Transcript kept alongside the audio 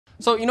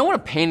So you know what a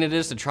pain it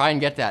is to try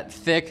and get that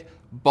thick,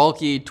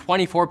 bulky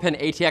 24-pin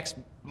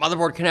ATX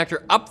motherboard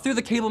connector up through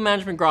the cable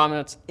management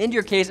grommets into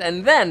your case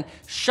and then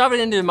shove it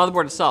into the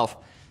motherboard itself,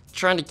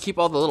 trying to keep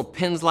all the little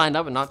pins lined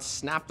up and not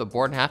snap the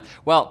board in half?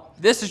 Well,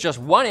 this is just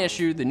one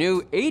issue the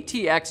new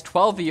ATX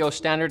 12VO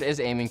standard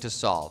is aiming to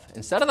solve.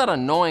 Instead of that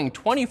annoying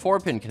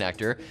 24-pin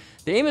connector,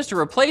 the aim is to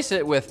replace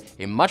it with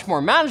a much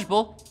more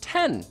manageable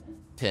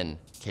 10-pin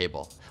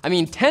cable. I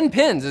mean, 10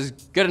 pins is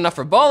good enough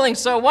for bowling,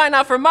 so why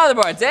not for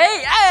motherboards,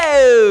 eh?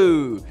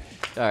 Oh!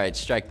 All right,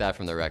 strike that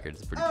from the record.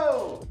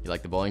 You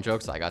like the bowling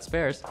jokes? I got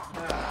spares.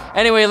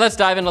 Anyway, let's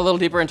dive in a little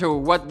deeper into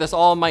what this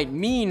all might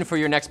mean for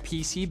your next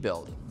PC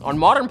build. On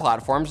modern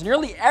platforms,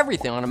 nearly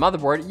everything on a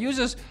motherboard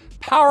uses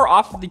power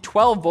off of the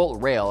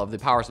 12-volt rail of the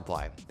power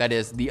supply. That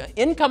is, the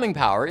incoming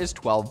power is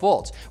 12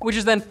 volts, which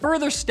is then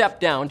further stepped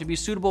down to be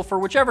suitable for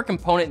whichever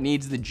component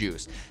needs the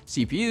juice.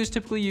 CPUs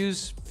typically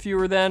use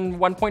fewer than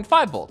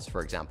 1.5 volts,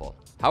 for example.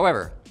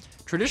 However,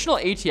 traditional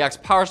ATX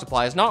power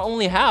supplies not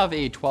only have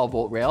a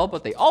 12-volt rail,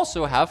 but they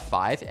also have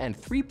 5 and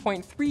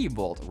 3.3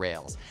 volt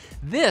rails.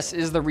 This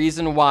is the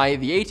reason why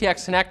the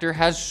ATX connector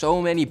has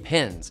so many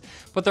pins,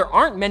 but there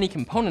aren't many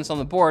components on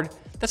the board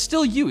that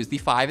still use the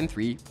 5 and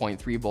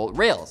 3.3 volt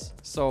rails.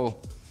 So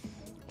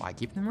why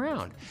keep them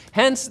around?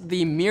 Hence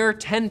the mere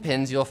 10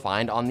 pins you'll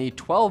find on the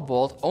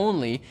 12-volt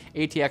only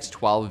ATX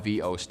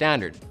 12VO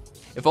standard.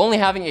 If only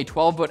having a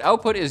 12-volt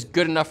output is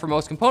good enough for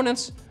most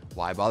components,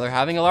 why bother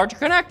having a larger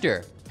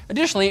connector?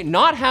 Additionally,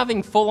 not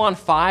having full-on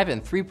 5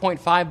 and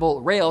 3.5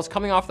 volt rails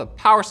coming off the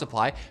power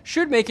supply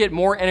should make it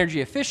more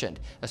energy efficient,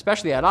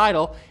 especially at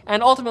idle,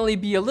 and ultimately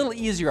be a little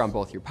easier on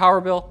both your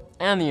power bill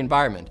and the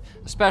environment,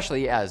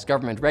 especially as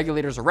government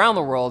regulators around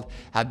the world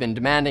have been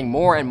demanding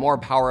more and more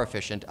power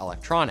efficient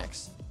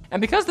electronics. And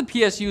because the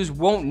PSUs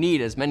won't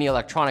need as many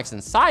electronics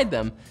inside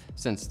them,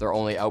 since they're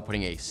only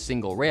outputting a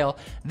single rail,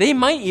 they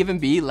might even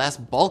be less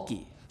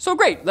bulky. So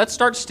great, let's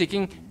start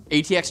sticking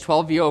ATX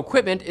 12VO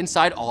equipment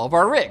inside all of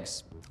our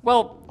rigs.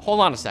 Well,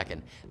 hold on a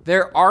second.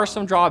 There are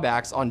some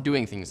drawbacks on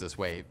doing things this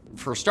way.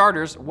 For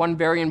starters, one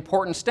very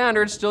important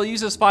standard still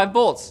uses 5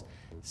 volts,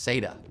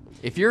 SATA.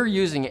 If you're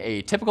using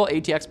a typical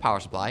ATX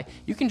power supply,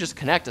 you can just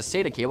connect a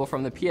SATA cable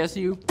from the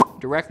PSU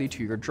directly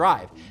to your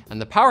drive,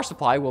 and the power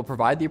supply will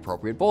provide the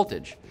appropriate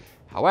voltage.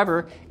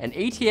 However, an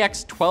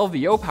ATX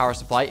 12VO power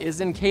supply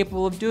is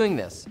incapable of doing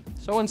this.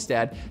 So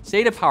instead,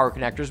 SATA power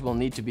connectors will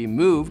need to be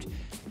moved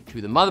to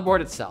the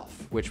motherboard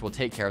itself, which will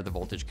take care of the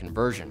voltage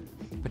conversion,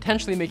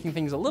 potentially making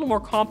things a little more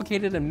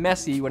complicated and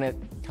messy when it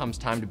comes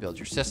time to build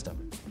your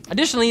system.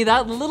 Additionally,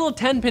 that little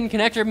 10-pin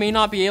connector may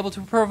not be able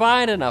to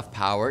provide enough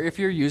power if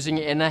you're using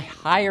it in a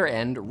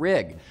higher-end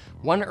rig.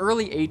 One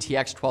early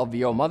ATX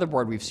 12VO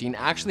motherboard we've seen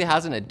actually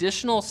has an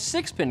additional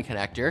 6-pin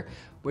connector,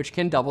 which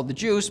can double the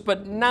juice,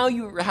 but now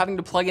you're having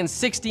to plug in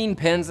 16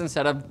 pins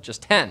instead of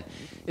just 10.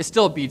 It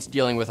still beats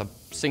dealing with a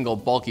single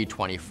bulky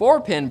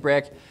 24-pin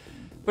brick,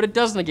 but it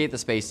does negate the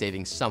space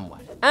savings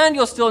somewhat. And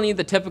you'll still need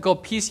the typical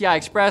PCI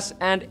Express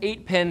and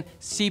 8-pin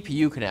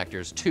CPU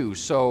connectors too.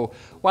 So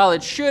while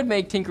it should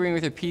make tinkering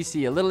with your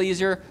PC a little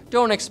easier,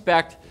 don't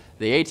expect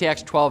the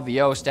ATX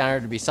 12VO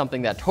standard to be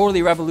something that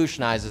totally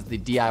revolutionizes the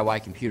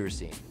DIY computer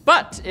scene.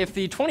 But if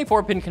the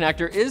 24-pin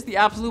connector is the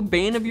absolute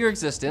bane of your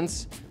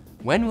existence,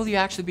 when will you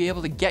actually be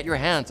able to get your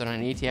hands on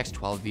an ATX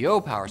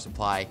 12VO power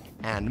supply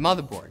and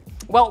motherboard?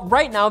 Well,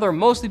 right now they're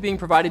mostly being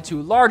provided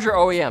to larger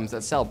OEMs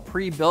that sell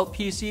pre-built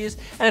PCs,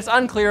 and it's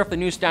unclear if the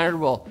new standard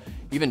will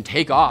even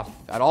take off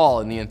at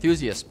all in the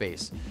enthusiast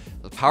space.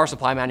 The power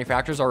supply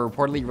manufacturers are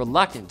reportedly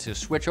reluctant to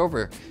switch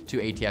over to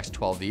ATX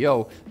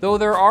 12VO, though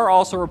there are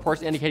also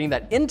reports indicating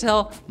that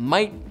Intel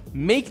might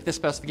make the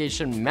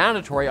specification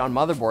mandatory on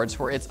motherboards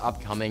for its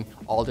upcoming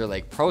Alder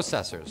Lake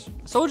processors.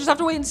 So we'll just have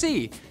to wait and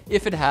see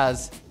if it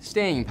has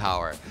staying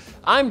power.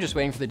 I'm just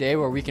waiting for the day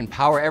where we can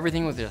power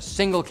everything with a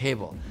single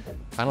cable.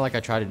 Kind of like I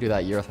tried to do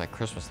that year with my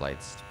Christmas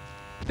lights.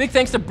 Big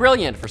thanks to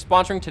Brilliant for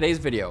sponsoring today's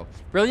video.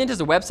 Brilliant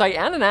is a website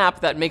and an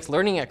app that makes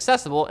learning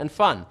accessible and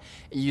fun.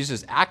 It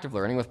uses active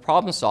learning with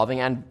problem solving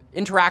and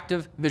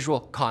interactive visual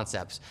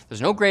concepts.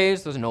 There's no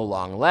grades, there's no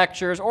long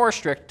lectures or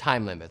strict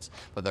time limits,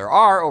 but there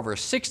are over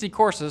 60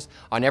 courses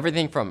on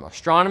everything from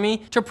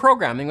astronomy to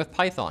programming with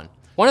Python.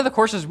 One of the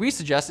courses we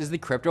suggest is the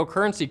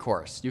cryptocurrency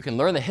course. You can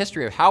learn the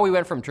history of how we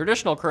went from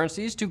traditional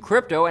currencies to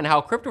crypto and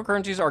how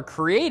cryptocurrencies are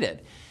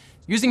created.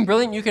 Using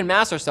Brilliant, you can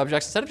master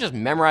subjects instead of just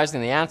memorizing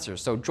the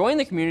answers. So join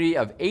the community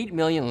of 8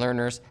 million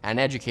learners and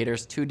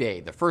educators today.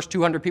 The first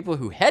 200 people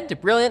who head to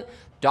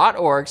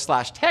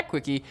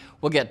brilliant.org/techquickie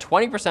will get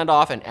 20%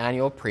 off an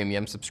annual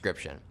premium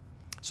subscription.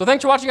 So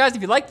thanks for watching, guys.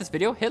 If you like this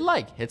video, hit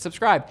like, hit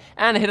subscribe,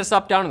 and hit us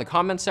up down in the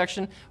comments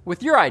section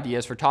with your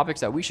ideas for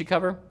topics that we should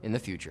cover in the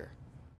future.